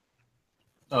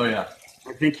 Oh, yeah.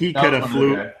 I think he That could was have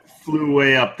one of the flew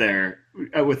way up there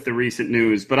with the recent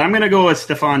news. But I'm going to go with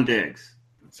Stephon Diggs.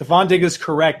 Stephon Diggs is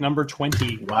correct, number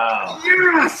 20. Wow.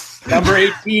 Yes! Number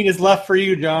 18 is left for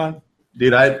you, John.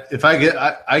 Dude, if I get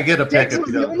a pick. Diggs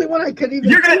was the only one I could even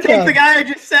You're going to think take of. the guy I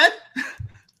just said?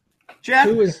 Chad?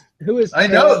 Who is I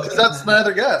know, because that's my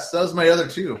other guess. That was my other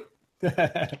 2.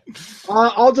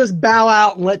 I'll just bow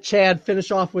out and let Chad finish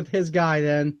off with his guy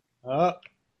then. Oh,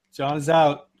 John is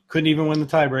out. Couldn't even win the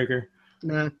tiebreaker.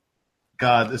 Nah.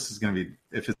 God, this is going to be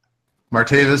 – if it's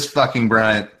Martavis fucking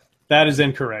Bryant. That is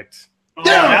incorrect. Oh,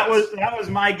 that was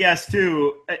my guess,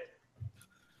 too.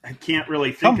 I can't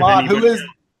really think Come of on, anybody. who is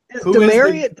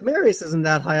Demarius isn't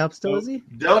that high up still, is he?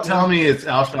 Don't tell me it's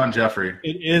Alshon Jeffrey.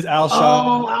 It is Alshon.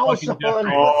 Oh, fucking Alshon.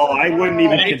 Jeffrey. Oh, I wouldn't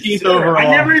even 18th consider it. overall. I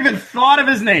never even thought of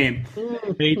his name.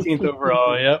 18th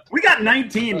overall, yep. We got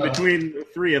 19 between the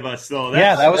 3 of us, though.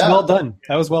 Yeah, that was well done.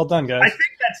 That was well done, guys. I think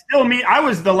that still means I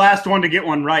was the last one to get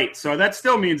one right, so that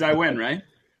still means I win, right?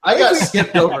 I got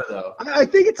skipped over, though. I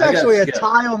think it's I got actually a skipped.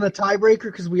 tie on the tiebreaker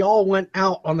because we all went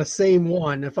out on the same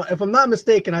one. If I'm not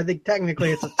mistaken, I think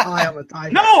technically it's a tie on the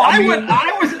tiebreaker. No,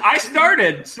 I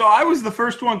started, so I was the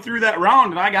first one through that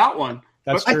round, and I got one.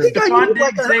 That's I true. think I Stephon need,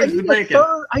 like Diggs I saves need the a bacon.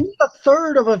 third. I need a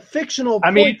third of a fictional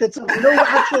point that's of no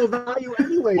actual value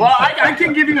anyway. Well, I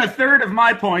can give you a third of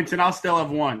my points, and I'll still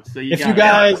have one. So if you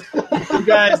guys,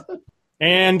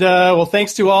 and well,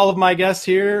 thanks to all of my guests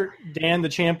here, Dan, the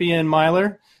champion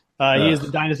Myler. He is the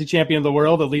Dynasty champion of the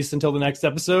world, at least until the next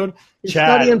episode. Your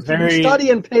Chad,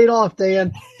 studying paid off,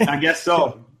 Dan. I guess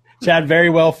so. Chad,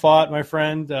 very well fought, my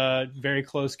friend. Very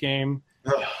close game.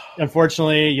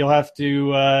 Unfortunately, you'll have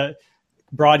to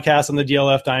broadcast on the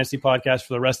DLF Dynasty podcast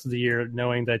for the rest of the year,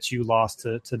 knowing that you lost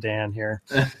to Dan here.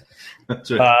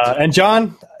 That's right. And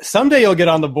John, someday you'll get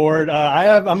on the board.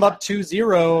 I'm up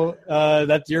 2-0.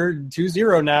 That you're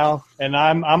 2-0 now, and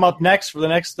I'm up next for the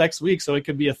next week, so it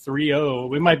could be a 3-0.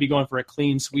 We might be going for a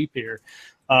clean sweep here.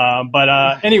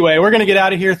 But anyway, we're going to get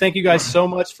out of here. Thank you guys so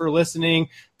much for listening.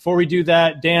 Before we do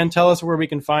that, Dan, tell us where we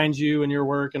can find you and your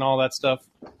work and all that stuff.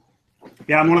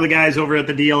 Yeah, I'm one of the guys over at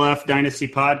the DLF Dynasty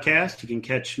podcast. You can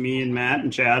catch me and Matt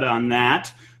and Chad on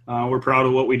that. We're proud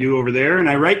of what we do over there, and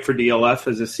I write for DLF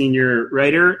as a senior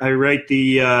writer. I write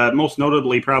the most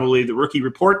notably probably the rookie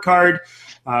report card,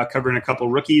 covering a couple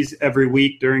rookies every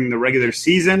week during the regular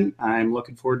season. I'm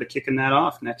looking forward to kicking that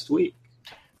off next week.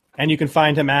 And you can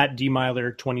find him at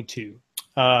dmiler22.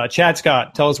 Chad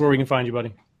Scott, tell us where we can find you,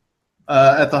 buddy.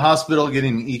 At the hospital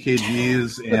getting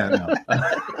EKGs and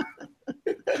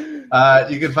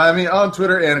you can find me on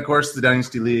Twitter and, of course, the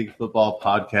Dynasty League Football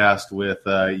Podcast with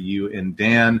you and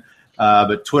Dan.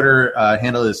 But Twitter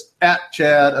handle is at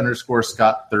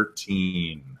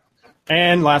Chad_Scott13.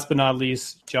 And last but not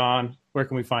least, John, where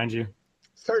can we find you?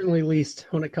 Certainly least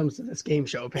when it comes to this game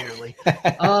show, apparently. You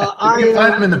can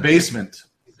find him in the basement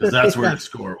because that's where the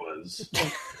score was.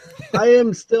 I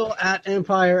am still at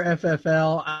Empire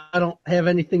FFL. I don't have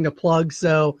anything to plug,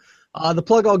 so the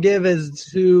plug I'll give is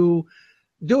to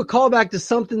do a callback to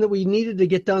something that we needed to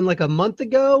get done like a month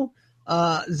ago.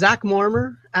 Zach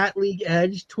Marmer at League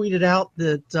Edge tweeted out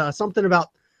that something about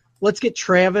let's get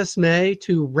Travis May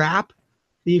to rap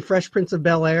the Fresh Prince of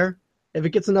Bel-Air. If it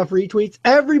gets enough retweets,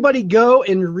 everybody go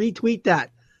and retweet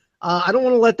that. I don't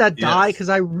want to let that die because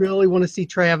I really want to see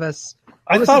Travis.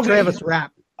 I want to see Travis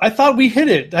rap. I thought we hit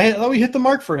it. I thought we hit the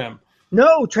mark for him.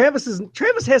 No, Travis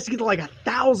has to get like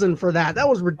 1,000 for that. That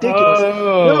was ridiculous.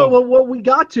 Oh. No, what we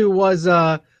got to was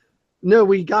Justin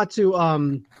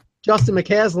McCaslin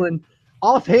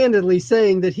offhandedly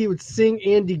saying that he would sing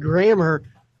Andy Grammer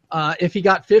if he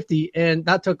got 50, and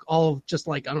that took all of just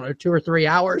 2 or 3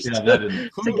 hours to get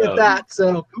that.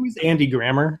 So who's Andy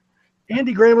Grammer?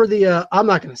 Andy Grammer, I'm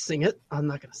not going to sing it. I'm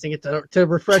not going to sing it to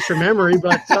refresh your memory,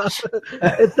 but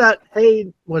it's that,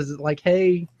 hey,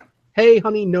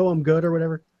 honey, no, I'm good or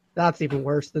whatever. That's even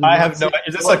worse than I have no.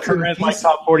 Is this a current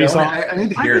top 40 song? I need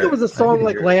to hear think it was a song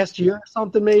last year or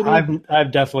something, maybe.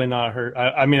 I've definitely not heard.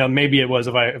 I mean, maybe it was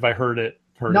if I heard it.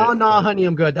 Nah, honey,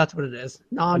 I'm good. That's what it is.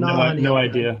 Honey. No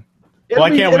idea. Well, I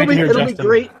can't wait to hear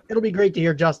Justin. It'll be great to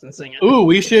hear Justin sing it. Ooh,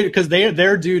 we should, because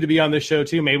they're due to be on the show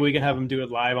too. Maybe we can have them do it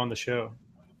live on the show.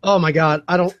 Oh my God,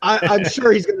 I'm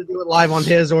sure he's going to do it live on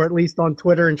his or at least on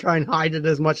Twitter and try and hide it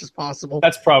as much as possible.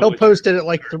 That's probably he'll post it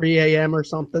at 3 a.m. or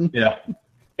something. Yeah.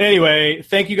 Anyway,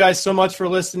 thank you guys so much for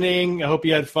listening. I hope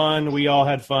you had fun. We all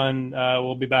had fun.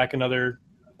 We'll be back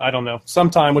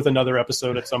sometime with another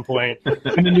episode at some point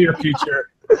in the near future.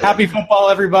 Happy football,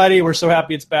 everybody. We're so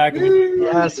happy it's back.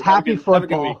 Yes, happy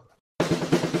football.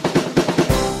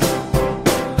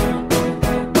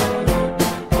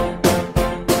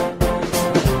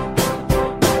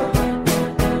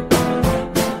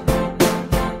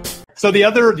 So the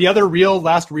other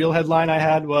last real headline I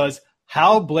had was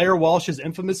how Blair Walsh's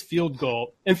infamous missed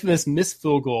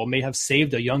field goal may have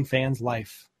saved a young fan's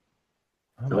life.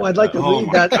 Oh, I'd like to read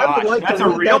that. That's a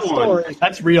real one.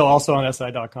 That's real, also on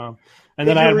SI.com. And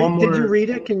then I had one more. Did you read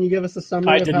it? Can you give us a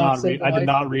summary? I did not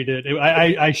read it.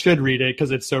 I should read it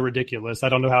because it's so ridiculous. I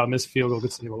don't know how a missed field goal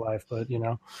could save a life, but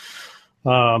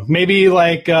maybe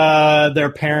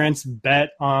their parents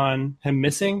bet on him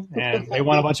missing and they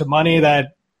won a bunch of money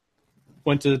that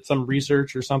went to some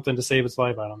research or something to save his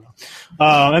life. I don't know.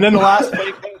 And then the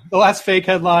last fake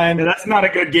headline. Yeah, that's not a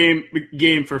good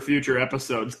game for future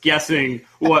episodes. Guessing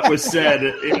what was said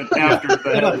after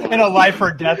the headline. In a life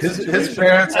or death. His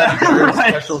parents had a very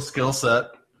special skill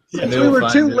set. Since we were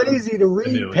too lazy to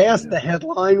read past the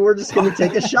headline, we're just going to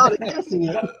take a shot at guessing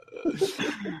it.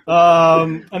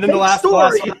 And then the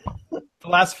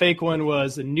last fake one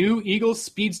was a new Eagles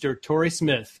speedster, Torrey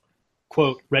Smith,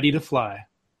 quote, ready to fly.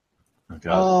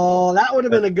 Oh, that would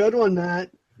have been a good one,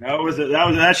 Matt.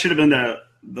 That should have been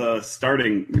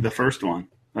the first one.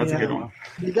 That's a good one.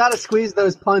 You got to squeeze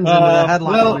those puns into the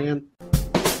headline, man.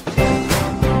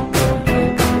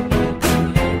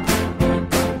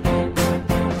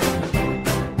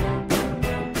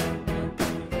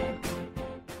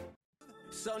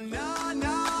 So no,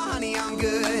 honey, I'm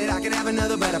good. I can have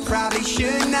another, but I probably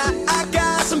should not. I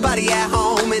got somebody at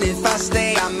home, and if I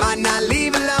stay, I might not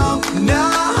leave alone.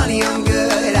 No, honey, I'm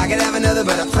good. I can have another,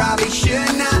 but I probably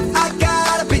should not.